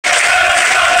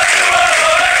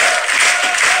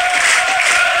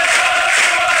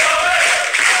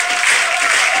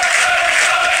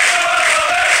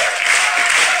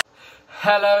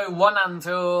Hello one and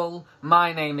all,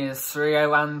 my name is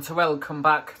Rio and welcome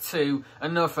back to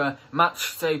another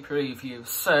matchday preview.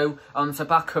 So, on the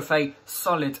back of a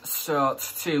solid start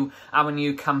to our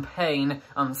new campaign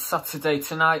on Saturday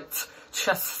tonight,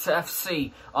 Chester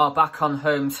FC are back on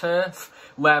home turf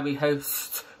where we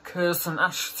host Curzon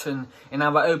Ashton in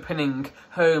our opening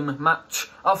home match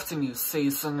of the new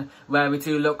season, where we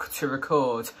do look to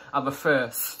record our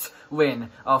first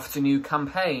win of the new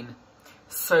campaign.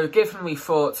 So given we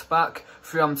fought back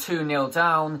from 2-0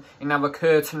 down in our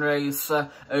curtain raiser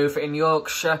over in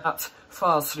Yorkshire at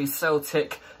Farsley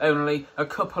Celtic only a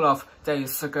couple of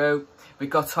days ago, we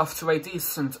got off to a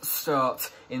decent start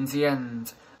in the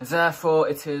end. Therefore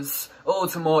it is all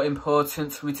the more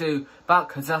important we do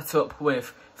back that up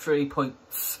with 3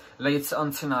 points later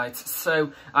on tonight.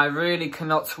 So I really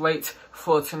cannot wait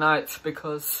for tonight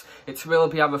because it will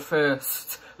be our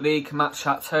first league match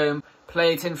at home,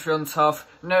 played in front of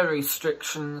no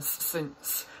restrictions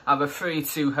since our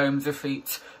 3-2 home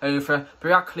defeat over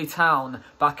Brackley Town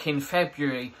back in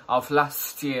February of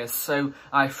last year. So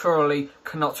I thoroughly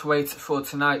cannot wait for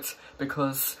tonight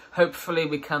because hopefully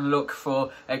we can look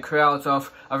for a crowd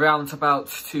of around about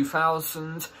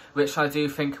 2,000, which I do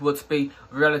think would be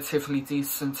relatively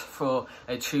decent for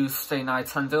a Tuesday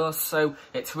night, and also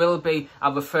it will be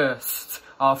our first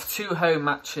of 2 home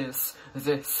matches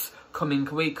this coming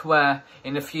week, where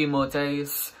in a few more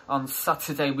days on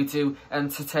Saturday we do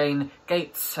entertain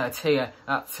Gateshead here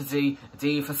at the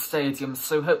Diva Stadium.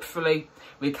 So hopefully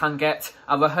we can get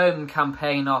our home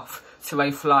campaign off to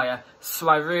a flyer. So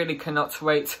I really cannot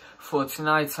wait for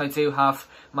tonight. I do have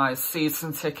my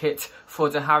season ticket for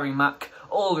the Harry Mack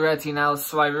all ready now,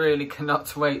 so I really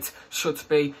cannot wait. Should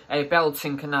be a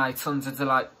belting night under the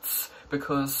lights,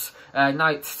 because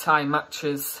night-time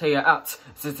matches here at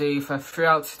the Diva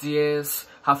throughout the years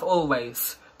have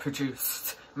always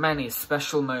produced many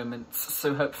special moments.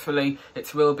 So hopefully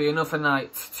it will be another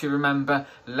night to remember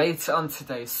later on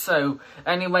today. So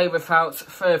anyway, without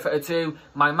further ado,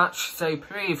 my matchday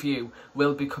preview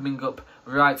will be coming up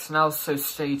right now, so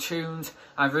stay tuned.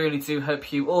 I really do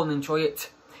hope you all enjoy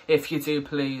it. If you do,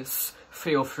 please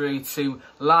feel free to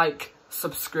like,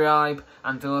 subscribe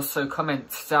and also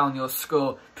comment down your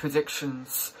score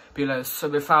predictions below. So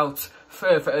without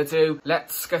further ado,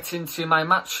 let's get into my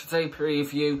matchday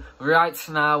preview right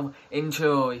now.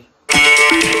 Enjoy.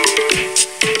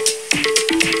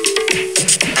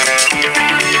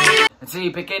 The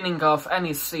beginning of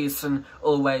any season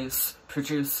always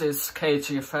produces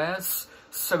cagey affairs,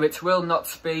 so it will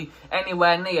not be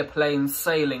anywhere near plain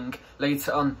sailing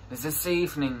later on this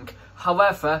evening.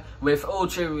 However, with all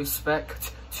due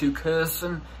respect to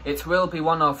Curzon, it will be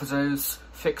one of those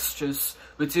fixtures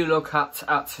we do look at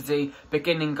the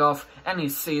beginning of any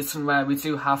season where we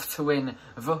do have to win.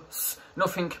 Thus,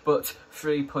 nothing but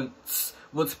 3 points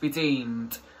would be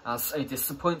deemed as a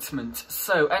disappointment.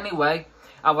 So anyway,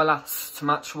 our last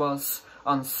match was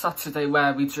on Saturday,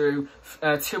 where we drew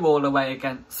 2-2 away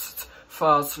against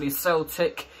Farsley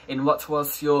Celtic in what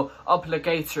was your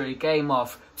obligatory game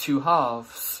of 2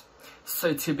 halves.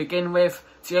 So to begin with,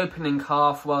 the opening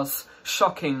half was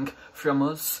shocking from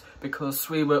us because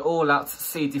we were all at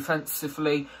sea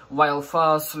defensively, while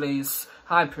Farsley's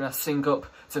high pressing up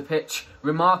the pitch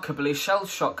remarkably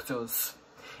shell-shocked us.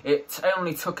 It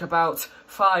only took about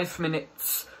 5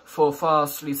 minutes for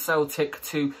Farsley Celtic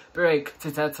to break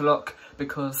the deadlock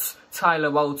because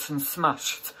Tyler Walton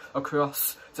smashed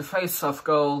across the face-off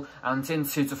goal and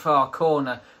into the far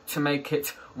corner to make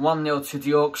it 1-0 to the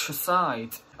Yorkshire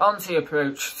side. On the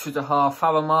approach to the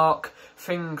half-hour mark,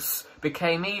 things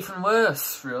became even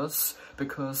worse for us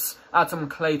because Adam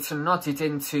Clayton nodded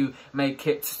in to make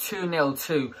it 2-0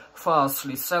 to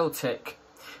Farsley Celtic.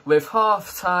 With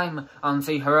half-time on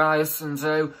the horizon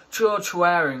though, George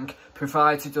Waring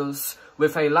provided us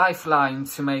with a lifeline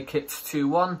to make it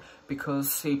 2-1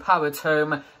 because he powered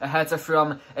home a header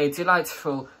from a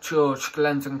delightful George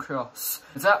Glendon cross.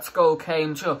 That goal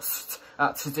came just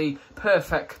at the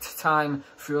perfect time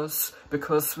for us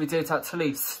because we did at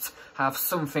least have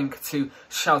something to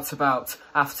shout about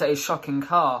after a shocking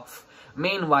half.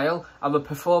 Meanwhile, our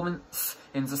performance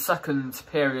in the second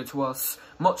period was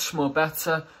much more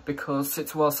better because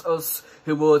it was us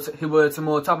who were the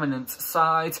more dominant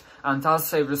side, and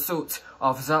as a result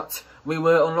of that, we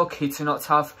were unlucky to not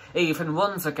have even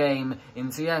won the game in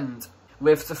the end.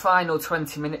 With the final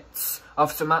 20 minutes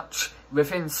of the match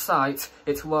within sight,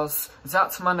 it was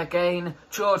that man again,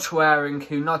 George Waring,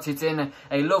 who nodded in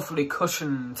a lovely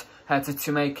cushioned header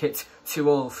to make it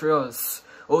 2-2 for us.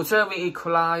 Although we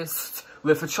equalised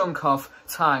with a chunk of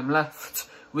time left,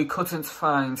 we couldn't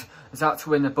find that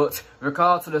winner, but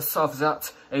regardless of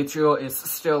that, a draw is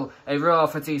still a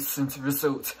rather decent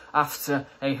result after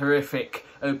a horrific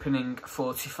opening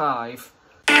 45.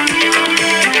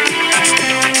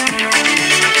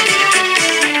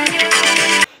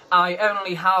 I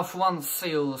only have one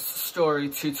Seals story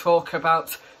to talk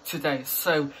about today.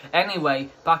 So anyway,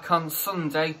 back on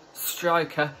Sunday,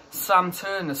 striker Sam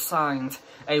Turner signed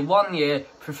a 1-year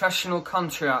professional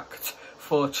contract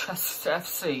for Chester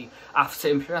FC after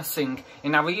impressing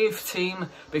in our youth team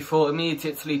before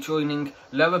immediately joining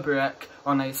Lower Breck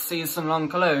on a season-long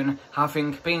loan,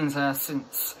 having been there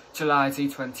since July the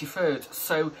 23rd.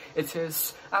 So it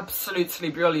is absolutely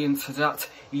brilliant that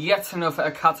yet another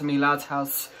academy lad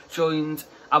has joined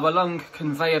our long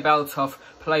conveyor belt of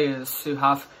players who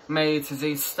have made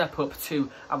the step up to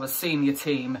our senior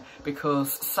team,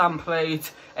 because Sam played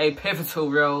a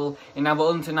pivotal role in our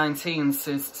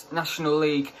under-19s National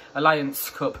League Alliance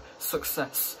Cup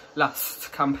success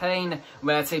last campaign,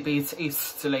 where they beat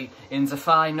Easterley in the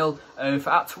final over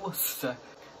at Worcester.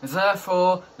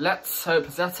 Therefore, let's hope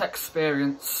that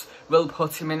experience will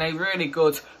put him in a really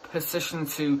good position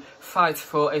to fight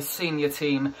for a senior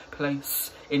team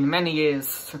place in many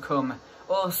years to come.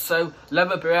 Also,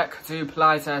 Lower Breck do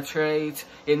ply their trade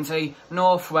in the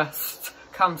North West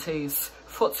Counties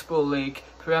Football League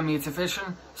Premier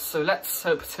Division, so let's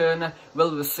hope Turner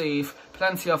will receive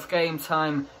plenty of game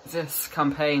time this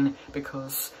campaign,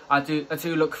 because I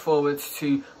do look forward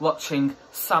to watching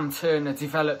Sam Turner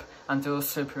develop and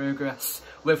also progress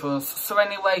with us. So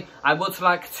anyway, I would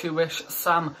like to wish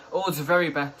Sam all the very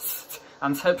best,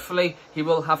 and hopefully he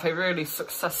will have a really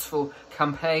successful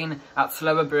campaign at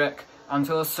Lower Breck, and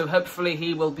also hopefully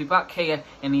he will be back here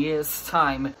in a year's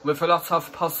time with a lot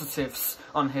of positives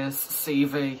on his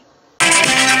CV.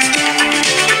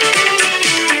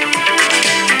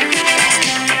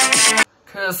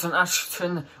 Curzon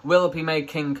Ashton will be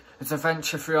making the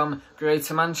venture from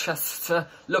Greater Manchester,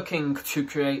 looking to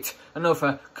create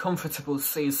another comfortable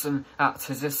season at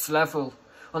this level.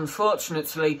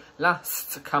 Unfortunately,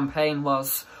 last campaign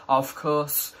was, of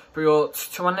course, brought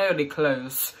to an early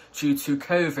close due to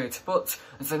COVID, but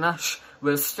the Nash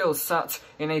was still sat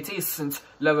in a decent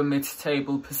lower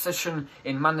mid-table position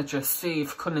in manager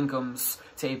Steve Cunningham's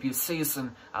debut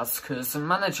season as Curzon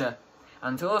manager.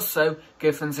 And also,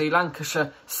 given the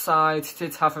Lancashire side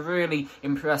did have a really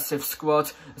impressive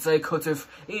squad, they could have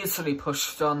easily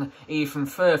pushed on even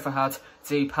further had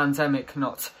the pandemic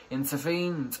not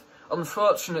intervened.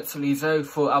 Unfortunately though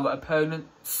for our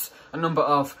opponents, a number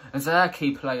of their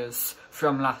key players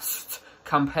from last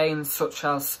campaign, such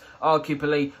as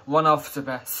arguably one of the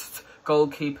best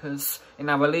goalkeepers in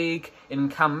our league in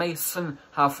Cam Mason,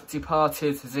 have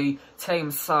departed the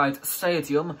Tameside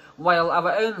Stadium, while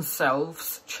our own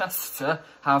selves, Chester,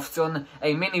 have done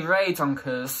a mini raid on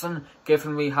Curzon,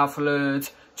 given we have lured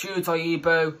Jude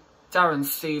Oyibo, Darren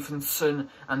Stevenson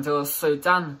and also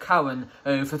Dan Cowan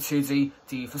over to the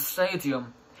Diva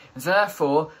Stadium.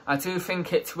 Therefore, I do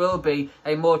think it will be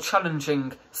a more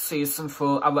challenging season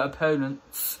for our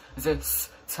opponents this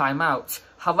time out.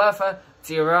 However,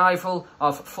 the arrival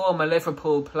of former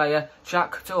Liverpool player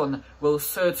Jack Dunn will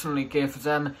certainly give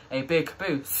them a big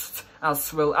boost,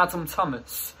 as will Adam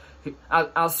Thomas, who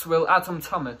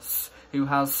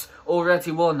has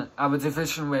already won our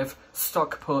division with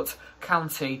Stockport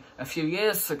County a few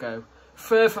years ago.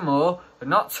 Furthermore,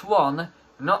 not one,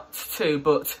 not two,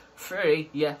 but three,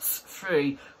 yes,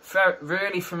 three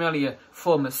really familiar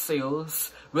former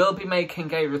Seals will be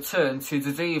making a return to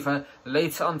the Diva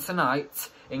later on tonight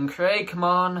in Craig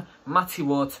Marn, Matty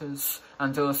Waters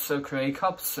and also Craig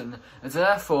Hobson.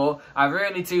 Therefore, I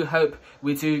really do hope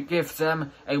we do give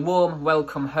them a warm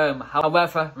welcome home.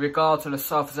 However,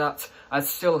 regardless of that, I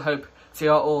still hope they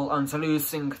are all on the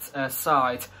losing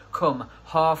side come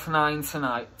 9:30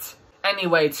 tonight.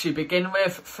 Anyway, to begin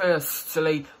with,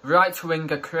 firstly, right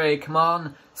winger Craig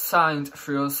Marn signed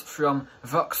for us from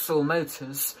Vauxhall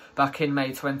Motors back in May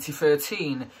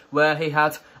 2013, where he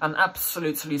had an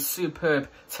absolutely superb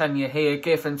tenure here,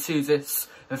 given to this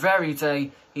very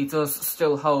day he does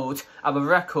still hold our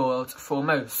record for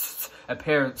most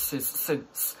appearances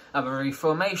since our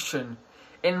reformation.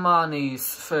 In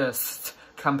Marnie's first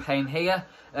campaign here,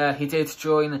 he did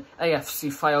join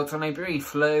AFC Fylde on a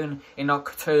brief loan in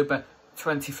October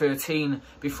 2013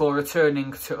 before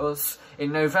returning to us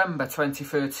in November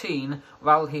 2013,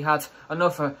 while he had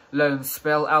another loan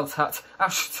spell out at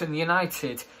Ashton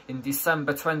United in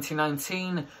December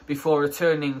 2019 before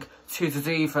returning to the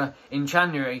Diva in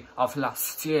January of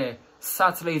last year.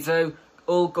 Sadly though,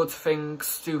 all good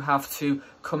things do have to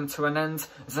come to an end.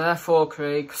 Therefore,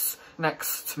 Craig's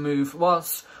next move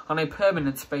was on a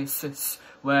permanent basis,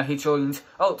 where he joined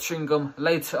Altrincham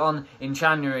later on in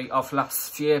January of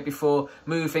last year before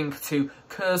moving to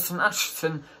Curzon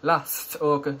Ashton last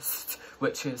August,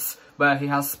 which is where he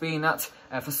has been at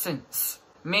ever since.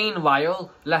 Meanwhile,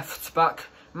 left back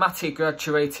Matty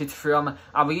graduated from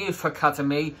our youth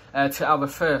academy to our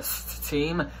first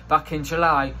team back in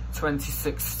July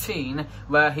 2016,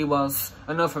 where he was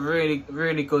another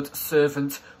really good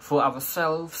servant for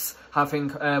ourselves,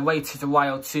 having waited a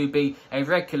while to be a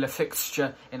regular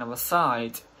fixture in our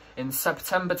side. In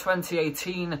September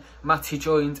 2018, Matty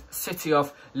joined City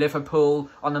of Liverpool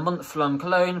on a month-long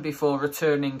loan before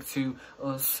returning to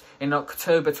us in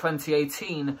October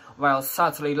 2018, while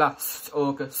sadly last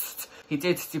August he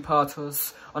did depart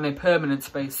us on a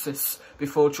permanent basis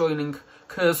before joining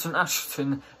Curzon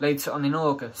Ashton later on in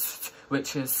August,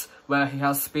 which is where he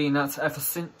has been at ever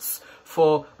since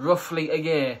for roughly a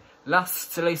year.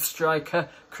 Lastly, striker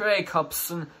Craig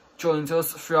Hobson joined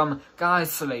us from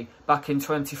Guiseley back in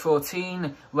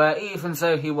 2014, where even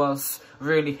though he was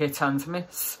really hit and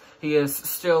miss, he is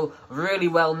still really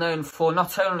well known for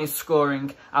not only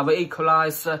scoring our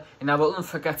equaliser in our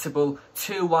unforgettable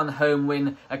 2-1 home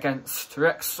win against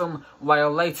Wrexham,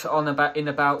 while later on in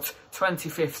about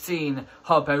 2015,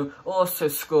 Hobbo also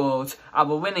scored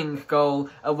our winning goal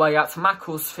away at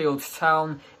Macclesfield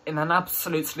Town in an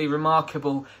absolutely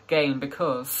remarkable game,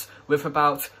 because with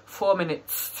about 4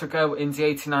 minutes to go in the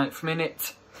 89th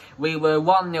minute, we were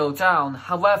 1-0 down.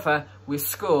 However, we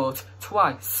scored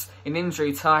twice in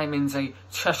injury time in the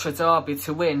Cheshire Derby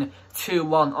to win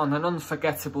 2-1 on an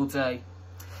unforgettable day.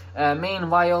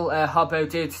 Meanwhile, Hobbo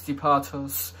did depart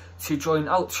us to join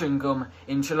Altrincham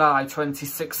in July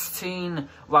 2016,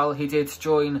 while he did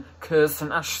join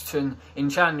Curzon Ashton in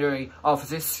January of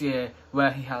this year,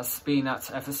 where he has been at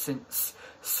ever since.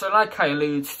 So like I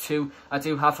allude to, I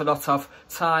do have a lot of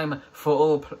time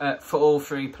for all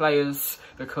three players,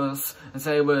 because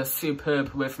they were superb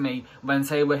with me when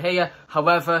they were here.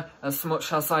 However, as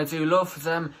much as I do love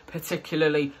them,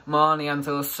 particularly Marnie and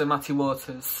also Matty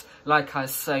Waters, like I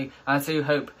say, I do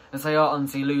hope they are on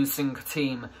the losing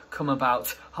team come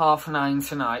about 9:30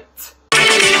 tonight.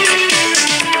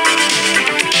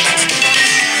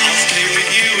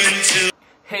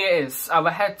 Here is our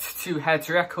head-to-head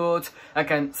record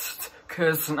against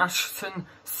Curzon Ashton.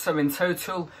 So in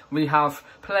total, we have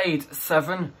played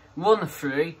 7, won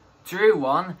 3, drew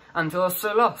 1, and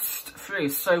also lost 3.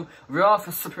 So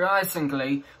rather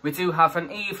surprisingly, we do have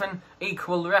an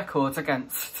equal record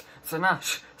against the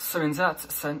Nash. So in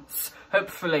that sense,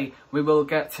 hopefully we will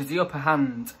get to the upper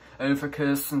hand over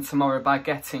Curzon tomorrow by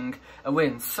getting a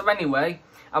win. So anyway,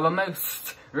 our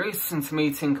most recent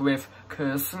meeting with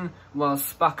Curzon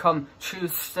was back on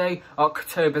Tuesday,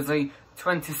 October the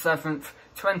 27th,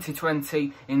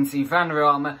 2020 in the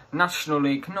Vanarama National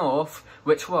League North,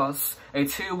 which was a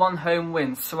 2-1 home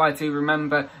win. So I do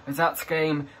remember that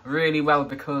game really well,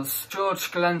 because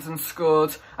George Glendon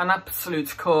scored an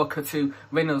absolute corker to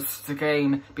win us the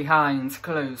game behind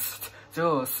closed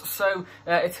doors. So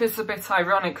it is a bit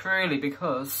ironic really,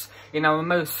 because in our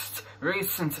most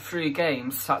recent 3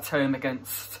 games at home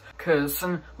against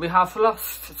Curzon, we have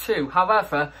lost 2.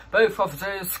 However, both of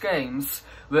those games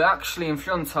were actually in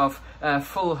front of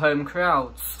full home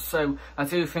crowds. So I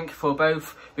do think for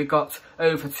both we got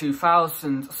over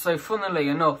 2,000. So funnily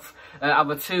enough,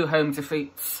 our 2 home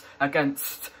defeats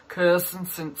against Curzon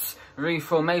since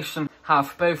reformation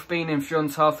have both been in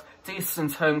front of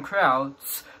decent home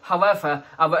crowds. However,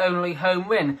 our only home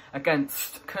win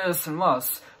against Curzon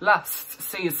was last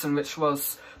season, which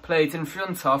was played in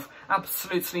front of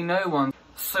absolutely no one.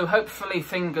 So hopefully,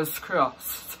 fingers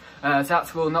crossed,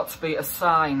 that will not be a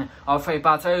sign of a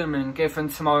bad omen, given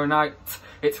tomorrow night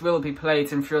it will be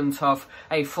played in front of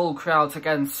a full crowd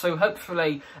again. So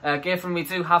hopefully, given we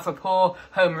do have a poor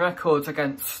home record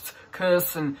against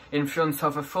Curzon in front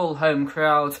of a full home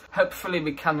crowd, hopefully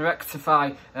we can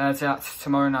rectify that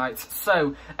tomorrow night.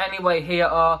 So anyway, here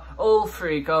are all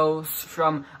 3 goals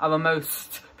from our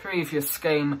most previous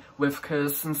game with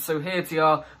Curzon. So here they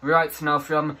are right now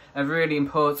from a really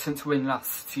important win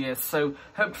last year. So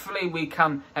hopefully we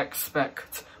can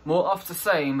expect more of the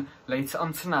same later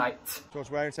on tonight.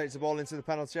 George Waring takes the ball into the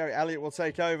penalty area. Elliott will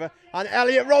take over, and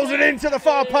Elliott rolls it into the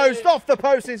far post, off the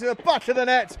post into the back of the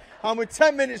net. And with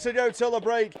 10 minutes to go till the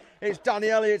break, it's Danny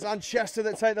Elliott and Chester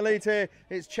that take the lead here.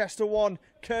 It's Chester 1,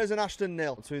 Curzon Ashton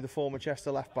 0 to the former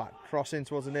Chester left back. Cross in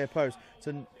towards the near post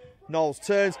to Knowles,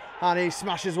 turns and he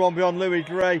smashes one beyond Louis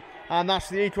Gray, and that's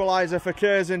the equaliser for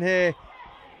Curzon here.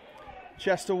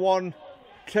 Chester 1,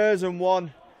 Curzon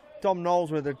 1. Dom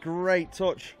Knowles with a great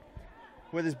touch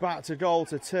with his back to goal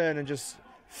to turn and just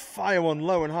fire one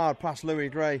low and hard past Louis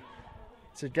Gray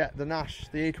to get the Nash.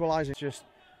 The equaliser just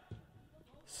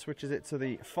switches it to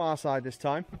the far side this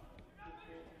time.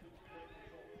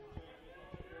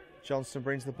 Johnston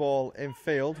brings the ball in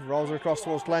field, rolls it across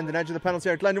towards Glendon, edge of the penalty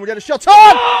area. Glendon will get a shot on!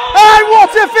 And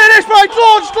what a finish by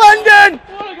George Glendon!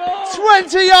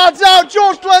 20 yards out,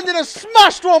 George Glendon has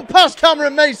smashed one past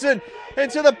Cameron Mason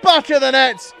into the back of the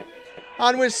net.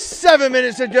 And with 7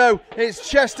 minutes to go, it's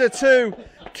Chester 2,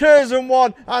 Curzon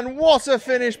 1, and what a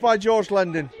finish by George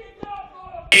Glendon.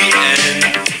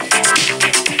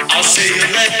 I'll say you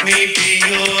let me be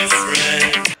your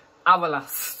friend. Our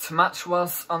last match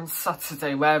was on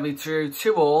Saturday, where we drew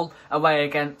 2-2 away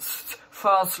against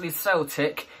Farsley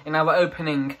Celtic in our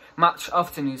opening match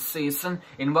of the new season,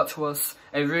 in what was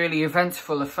a really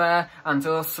eventful affair, and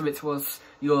also it was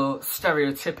your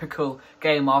stereotypical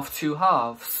game of two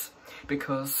halves.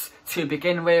 Because to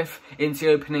begin with, in the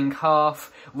opening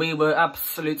half, we were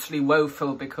absolutely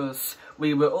woeful because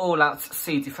we were all at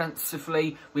sea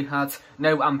defensively, we had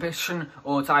no ambition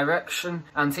or direction,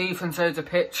 and even though the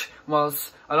pitch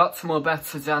was a lot more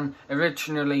better than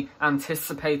originally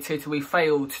anticipated, we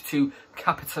failed to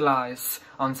capitalise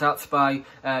on that by,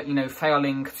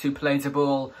 failing to play the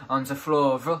ball on the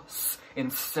floor of us.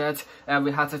 Instead,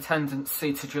 we had a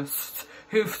tendency to just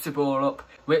hoof the ball up,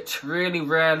 which really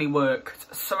rarely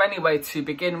worked. So anyway, to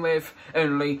begin with,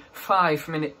 only 5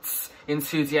 minutes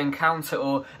into the encounter,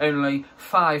 or only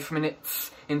 5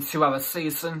 minutes into our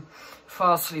season,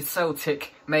 Farsley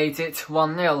Celtic made it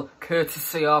 1-0,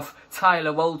 courtesy of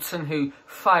Tyler Walton, who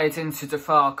fired into the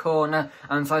far corner,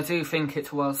 and I do think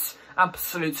it was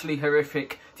absolutely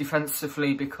horrific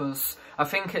defensively, because I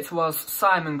think it was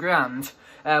Simon Grand.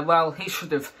 He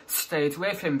should have stayed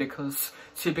with him, because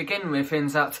to begin with, in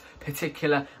that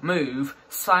particular move,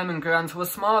 Simon Grand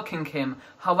was marking him.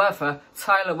 However,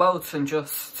 Tyler Walton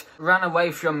just ran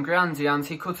away from Grandy and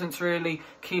he couldn't really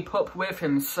keep up with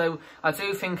him. So I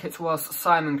do think it was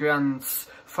Simon Grand's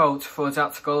fault for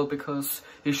that goal, because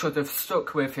he should have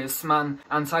stuck with his man.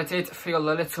 And I did feel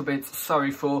a little bit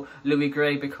sorry for Louis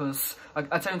Gray, because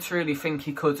I don't really think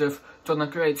he could have done a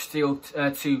great deal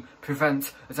to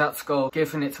prevent that goal,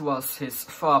 given it was his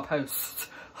far post.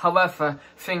 However,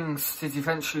 things did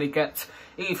eventually get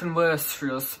even worse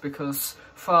for us, because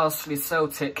Farsley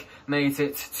Celtic made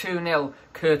it 2-0,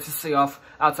 courtesy of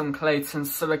Adam Clayton.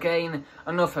 So again,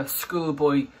 another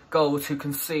schoolboy goal to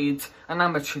concede, an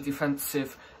amateur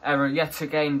defensive error yet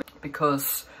again,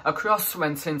 because a cross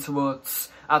went in towards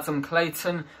Adam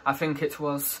Clayton. I think it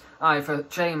was either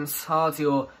James Hardy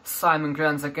or Simon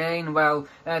Grand again.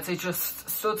 They just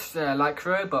stood there like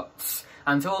robots,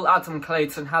 and all Adam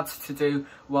Clayton had to do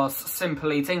was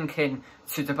simply dink in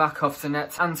to the back of the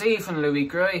net. And even Louis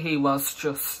Gray, he was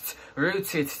just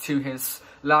rooted to his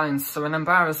lines. So an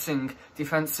embarrassing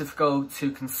defensive goal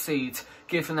to concede,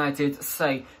 given I did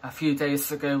say a few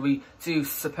days ago we do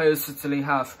supposedly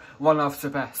have one of the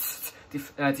best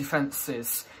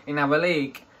defences in our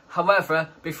league. However,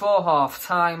 before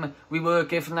half-time, we were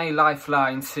given a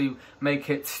lifeline to make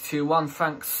it 2-1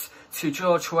 thanks to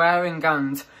George Waring,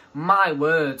 and my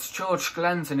words, George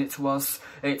Glendon it was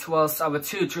our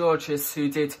two Georges who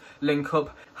did link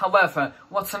up. However,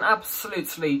 what an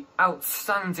absolutely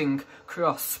outstanding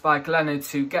cross by Glennard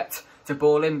to get the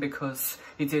ball in, because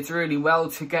he did really well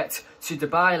to get to the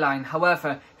byline.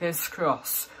 However, his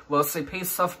cross was a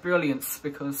piece of brilliance,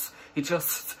 because he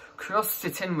just crossed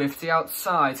it in with the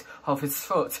outside of his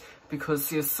foot, because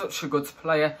he is such a good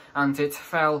player, and it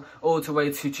fell all the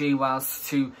way to G-Waz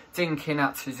to dink in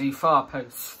at the far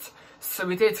post. So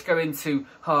we did go into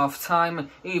half-time,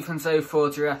 even though for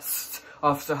the rest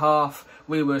of the half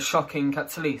we were shocking.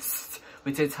 At least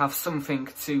we did have something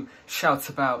to shout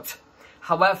about.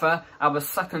 However, our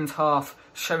second half,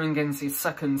 showing in the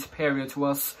second period,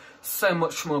 was so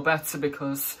much more better,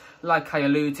 because like I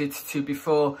alluded to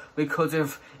before, we could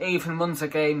have even won the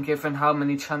game given how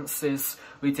many chances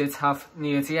we did have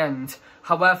near the end.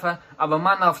 However, our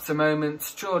man of the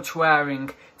moment, George Waring,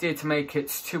 did make it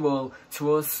 2-2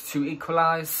 to us to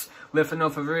equalise with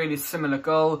another really similar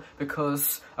goal,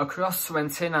 because a cross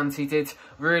went in and he did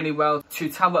really well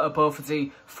to tower above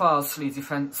the Farsley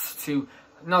defence to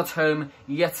nod home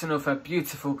yet another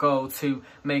beautiful goal to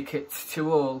make it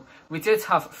 2-2. We did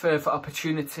have further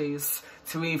opportunities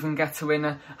to even get a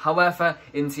winner. However,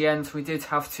 in the end we did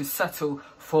have to settle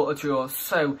for a draw.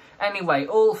 So anyway,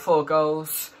 all 4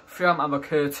 goals from our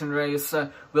curtain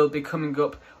raiser will be coming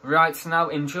up right now.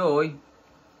 Enjoy.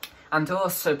 And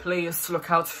also, please look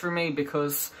out for me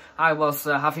because I was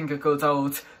having a good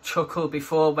old chuckle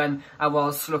before when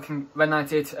I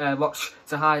did watch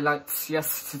the highlights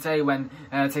yesterday when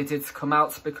they did come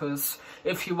out, because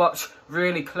if you watch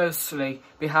really closely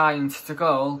behind the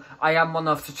goal, I am one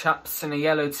of the chaps in a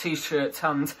yellow t-shirt,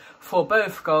 and for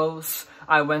both goals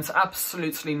I went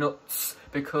absolutely nuts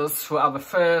because for our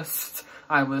first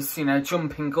I was,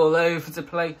 jumping all over the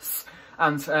place.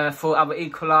 And for our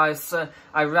equaliser,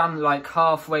 I ran like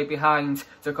halfway behind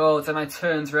the goal, then I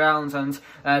turned around and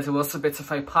there was a bit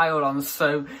of a pile on.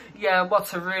 So yeah,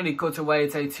 what a really good away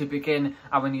day to begin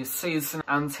our new season.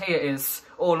 And here is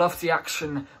all of the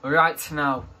action right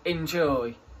now.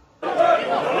 Enjoy.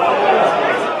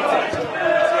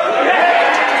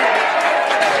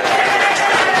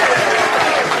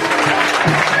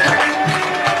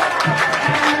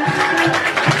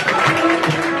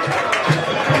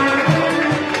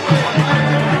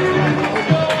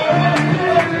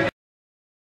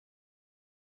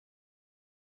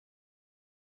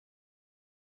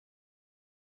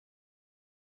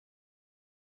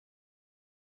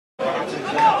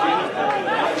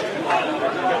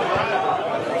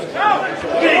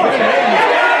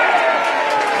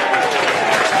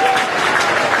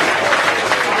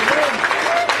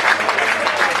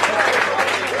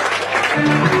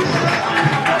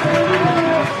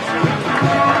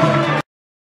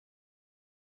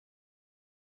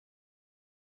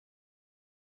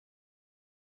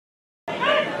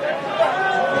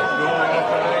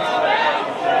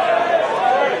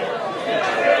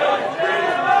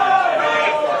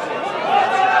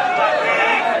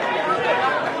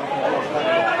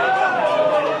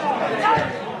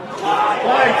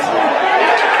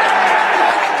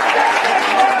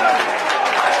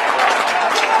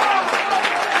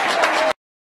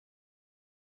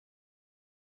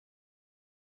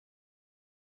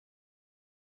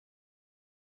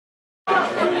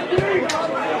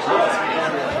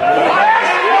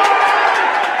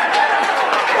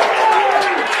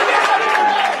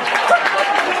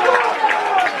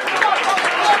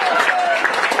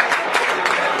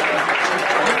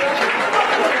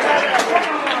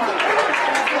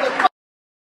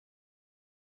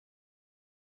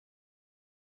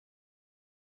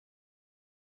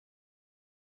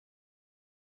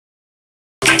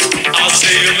 I'll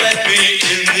say you let me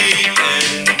in the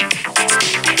end.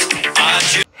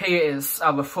 Here is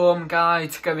our form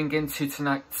guide going into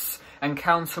tonight's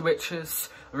encounter, which is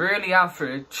really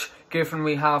average given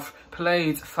we have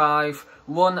played 5,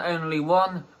 won only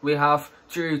 1, we have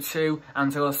drew 2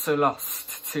 and also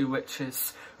lost 2, which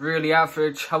is really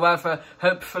average. However,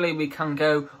 hopefully we can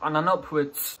go on an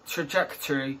upwards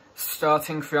trajectory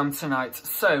starting from tonight.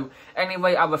 So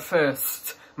anyway, our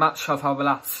first match of our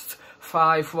last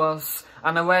 5 was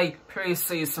an away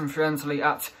pre-season friendly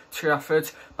at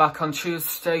Trafford back on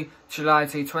Tuesday, July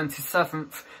the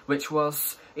 27th, which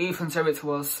was, even though it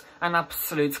was an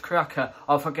absolute cracker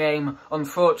of a game,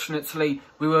 unfortunately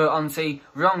we were on the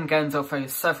wrong end of a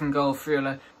 7-goal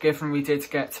thriller given we did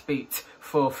get beat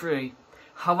 4-3.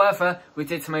 However, we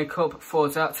did make up for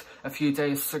that a few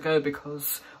days ago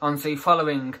because on the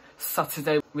following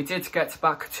Saturday we did get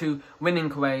back to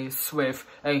winning ways with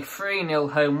a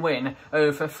 3-0 home win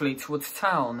over Fleetwood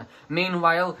Town.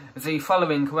 Meanwhile, the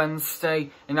following Wednesday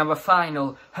in our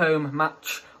final home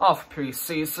match of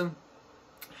pre-season,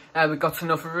 we got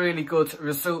another really good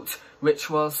result,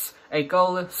 which was a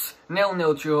goalless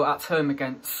 0-0 draw at home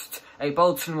against a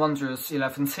Bolton Wanderers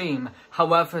 11 team.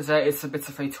 However, there is a bit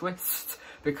of a twist,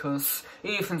 because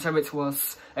even though it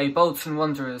was a Bolton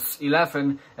Wanderers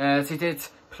 11, they did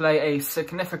play a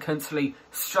significantly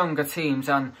stronger team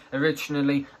than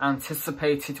originally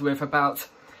anticipated, with about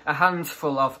a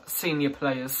handful of senior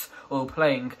players all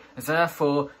playing.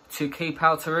 Therefore, to keep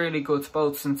out a really good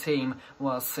Bolton team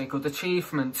was a good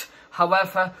achievement.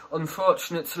 However,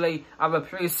 unfortunately, our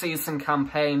pre-season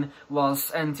campaign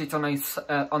was ended on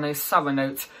a sour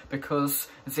note, because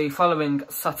the following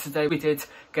Saturday we did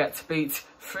get beat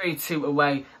 3-2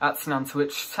 away at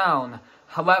Nantwich Town.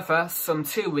 However, some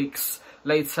 2 weeks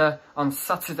later, on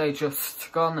Saturday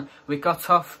just gone, we got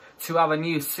off to our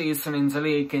new season in the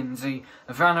league in the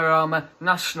Vanarama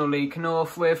National League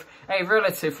North with a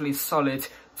relatively solid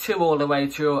 2-all away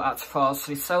draw at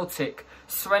Farsley Celtic.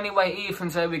 So anyway, even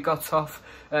though we got off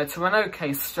to an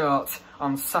okay start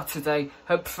on Saturday,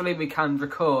 hopefully we can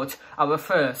record our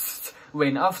first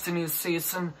win of the new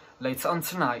season later on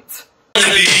tonight.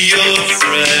 Be your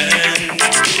friend.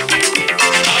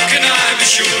 How can I be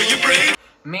sure you're brave?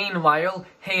 Meanwhile,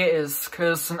 here is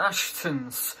Curzon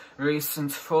Ashton's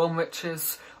recent form, which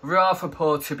is rather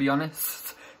poor to be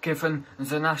honest, given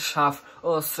the Nash have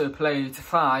also played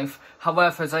 5.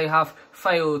 However, they have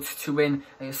failed to win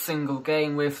a single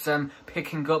game, with them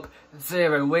picking up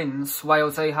 0 wins,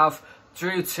 while they have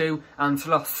drew 2 and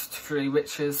lost 3,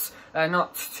 which is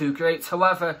not too great.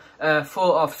 However,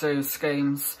 4 of those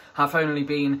games have only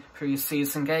been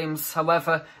pre-season games.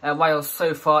 However, while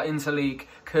so far in the league,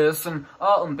 Curzon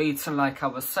are unbeaten like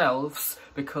ourselves,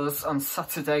 because on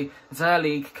Saturday their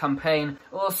league campaign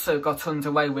also got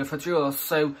underway with a draw,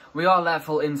 so we are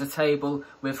level in the table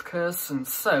with Curzon.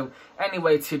 So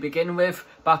anyway, to begin with,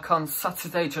 back on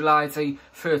Saturday, July the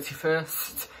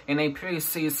 31st, in a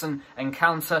pre-season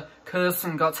encounter,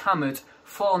 Curzon got hammered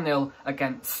 4-0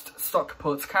 against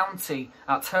Stockport County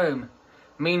at home.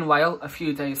 Meanwhile, a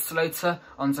few days later,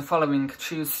 on the following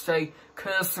Tuesday,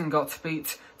 Curzon got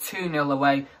beat 2-0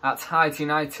 away at Hyde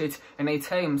United in a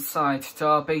Tameside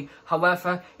derby.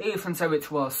 However, even though it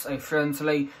was a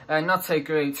friendly, not a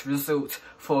great result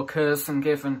for Curzon,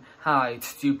 given Hyde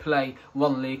do play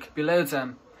 1 league below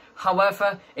them.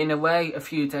 However, in a way, a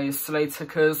few days later,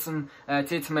 Curzon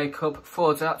did make up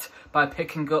for that by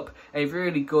picking up a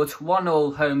really good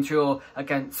 1-1 home draw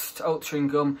against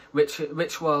Altrincham,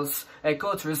 which was a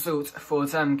good result for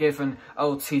them, given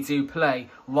Alty do play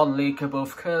 1 league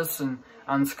above Curzon.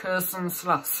 And Curzon's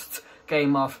last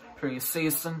game of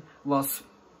pre-season was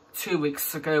 2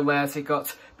 weeks ago, where they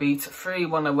got beat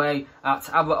 3-1 away at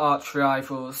our arch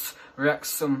rivals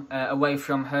Wrexham away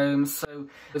from home. So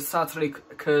sadly,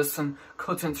 Curzon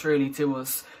couldn't really do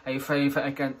us a favour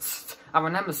against our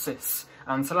nemesis.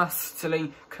 And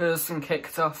lastly, Curzon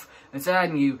kicked off their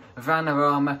new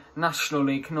Vanarama National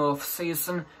League North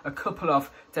season a couple of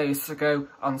days ago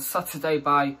on Saturday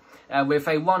with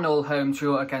a 1-1 home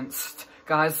draw against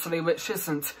Guiseley, which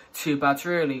isn't too bad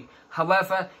really.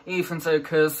 However, even though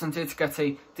Curzon did get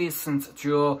a decent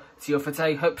draw the other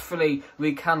day, hopefully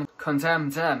we can condemn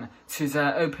them to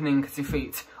their opening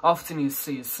defeat of the new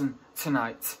season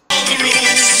tonight.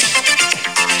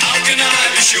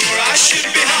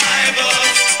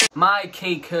 My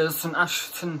key Curzon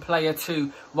Ashton player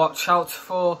to watch out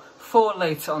for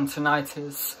later on tonight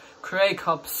is Craig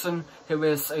Hobson, who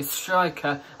is a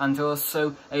striker and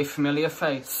also a familiar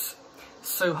face.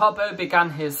 So Hobbo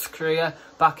began his career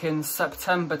back in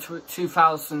September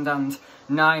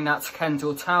 2009 at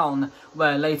Kendal Town,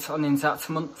 where later on in that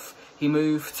month he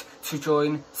moved to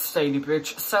join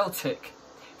Stalybridge Celtic.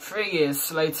 3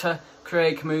 years later,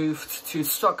 Craig moved to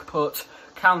Stockport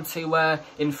County, where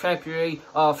in February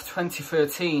of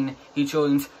 2013 he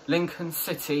joined Lincoln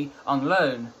City on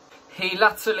loan. He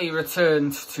latterly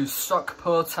returned to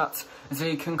Stockport at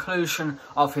the conclusion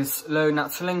of his loan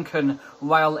at Lincoln,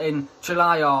 while in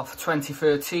July of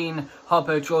 2013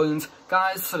 Hobbo joined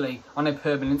Guiseley on a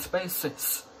permanent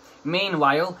basis.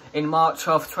 Meanwhile, in March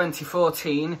of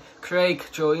 2014, Craig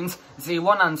joined the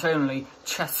one and only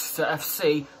Chester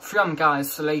FC from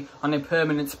Guiseley on a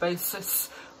permanent basis,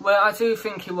 where I do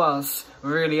think he was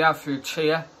really average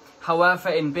here. However,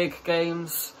 in big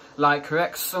games like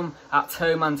Wrexham at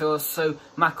home and also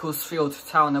Macclesfield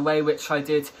Town away, which I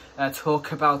did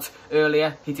talk about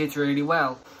earlier, he did really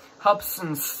well.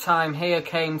 Hobson's time here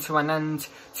came to an end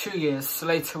 2 years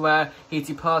later, where he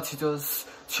departed us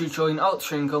to join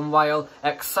Altrincham, while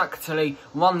exactly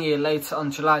 1 year later,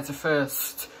 on July the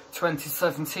 1st,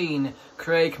 2017,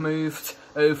 Craig moved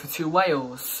over to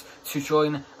Wales to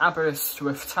join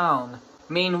Aberystwyth Town.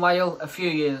 Meanwhile, a few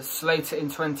years later in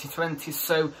 2020,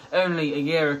 so only a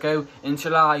year ago, in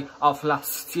July of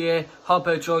last year,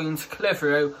 Hobbo joined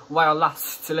Clitheroe, while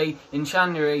lastly, in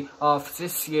January of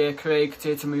this year, Craig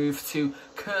did move to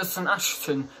Curzon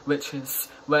Ashton, which is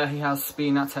where he has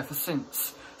been at ever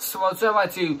since. So although I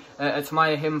do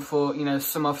admire him for,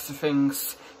 some of the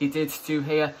things he did do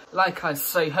here, like I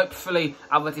say, hopefully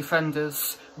our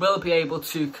defenders will be able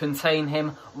to contain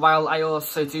him, while I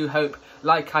also do hope,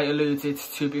 like I alluded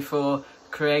to before,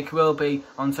 Craig will be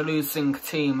on the losing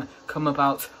team come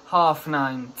about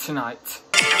 9:30 tonight.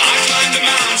 I climbed a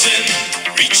mountain,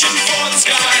 reaching for the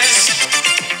skies,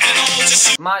 and all to...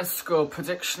 My score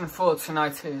prediction for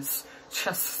tonight is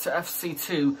Chester FC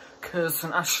 2,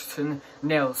 Curzon Ashton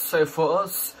 0. So for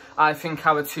us, I think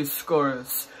our 2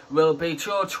 scorers will be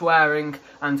George Waring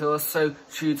and also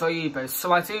Jude Oyibo.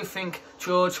 So I do think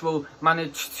George will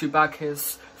manage to bag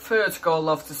his 3rd goal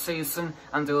of the season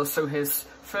and also his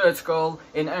 3rd goal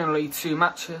in only 2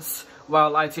 matches,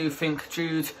 while I do think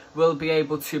Jude will be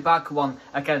able to bag one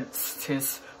against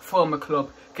his former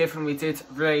club, given we did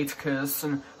raid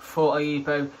Curzon for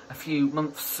Oyibo a few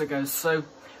months ago. So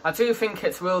I do think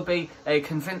it will be a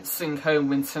convincing home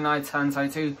win tonight, and I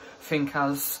do think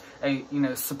as a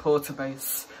supporter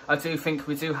base, I do think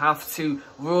we do have to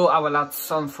roar our lads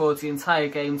on for the entire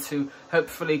game to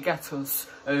hopefully get us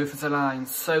over the line.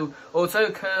 So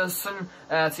although Curzon,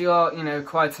 they are, you know,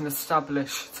 quite an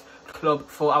established club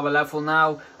for our level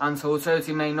now, and although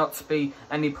there may not be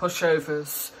any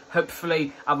pushovers,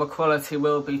 hopefully our quality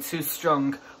will be too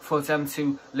strong for them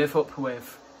to live up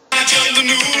with.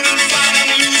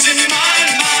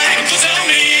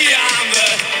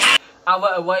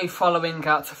 Our away following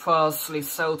at Farsley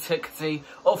Celtic the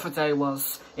other day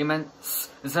was immense.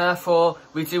 Therefore,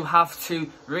 we do have to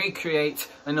recreate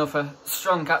another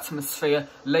strong atmosphere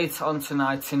later on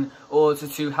tonight in order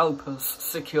to help us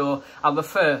secure our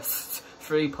first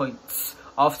 3 points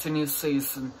of the new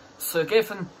season. So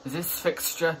given this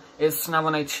fixture is now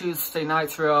on a Tuesday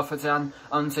night rather than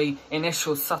on the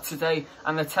initial Saturday,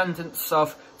 an attendance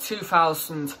of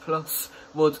 2,000 plus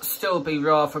would still be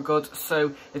rather good,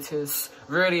 so it is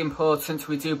really important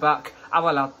we do back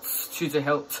our lads to the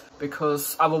hilt,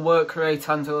 because our work rate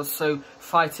and also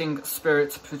fighting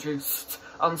spirit produced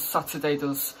on Saturday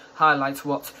does highlight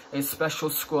what a special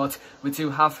squad we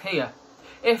do have here.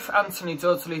 If Anthony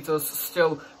Dudley does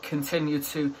still continue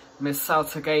to miss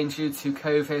out again due to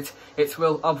COVID, it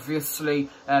will obviously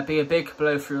be a big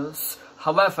blow for us.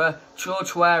 However,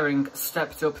 George Waring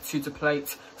stepped up to the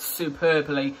plate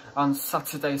superbly on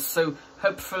Saturday, so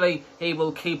hopefully he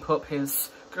will keep up his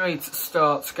great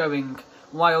start going,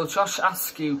 while Josh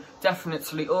Askew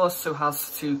definitely also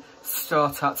has to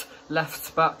start at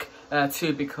left back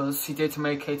too, because he did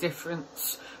make a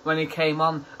difference when he came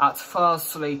on at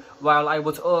Farsley, while I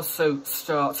would also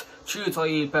start Jude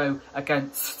Oyibo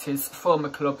against his former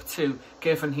club too,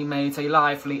 given he made a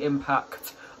lively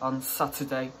impact on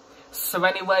Saturday. So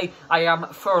anyway, I am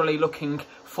thoroughly looking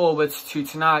forward to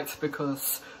tonight,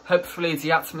 because hopefully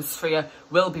the atmosphere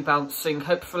will be bouncing.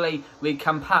 Hopefully we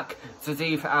can pack the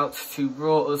diva out to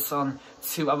roar us on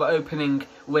to our opening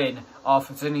win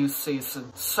of the new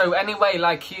season. So anyway,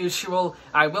 like usual,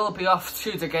 I will be off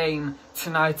to the game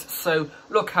tonight, so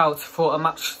look out for a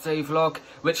matchday vlog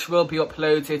which will be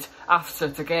uploaded after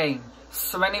the game.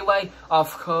 So anyway,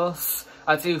 of course,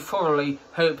 I do thoroughly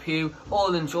hope you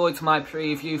all enjoyed my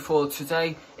preview for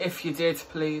today. If you did,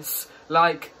 please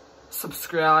like,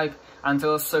 subscribe, and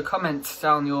also comment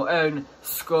down your own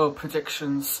score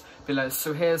predictions below.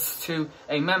 So here's to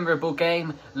a memorable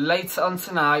game later on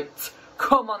tonight.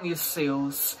 Come on, you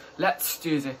Seals, let's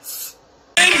do this.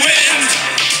 Tell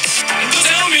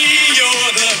me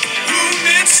you're the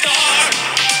moonlit star.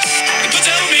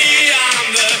 Tell me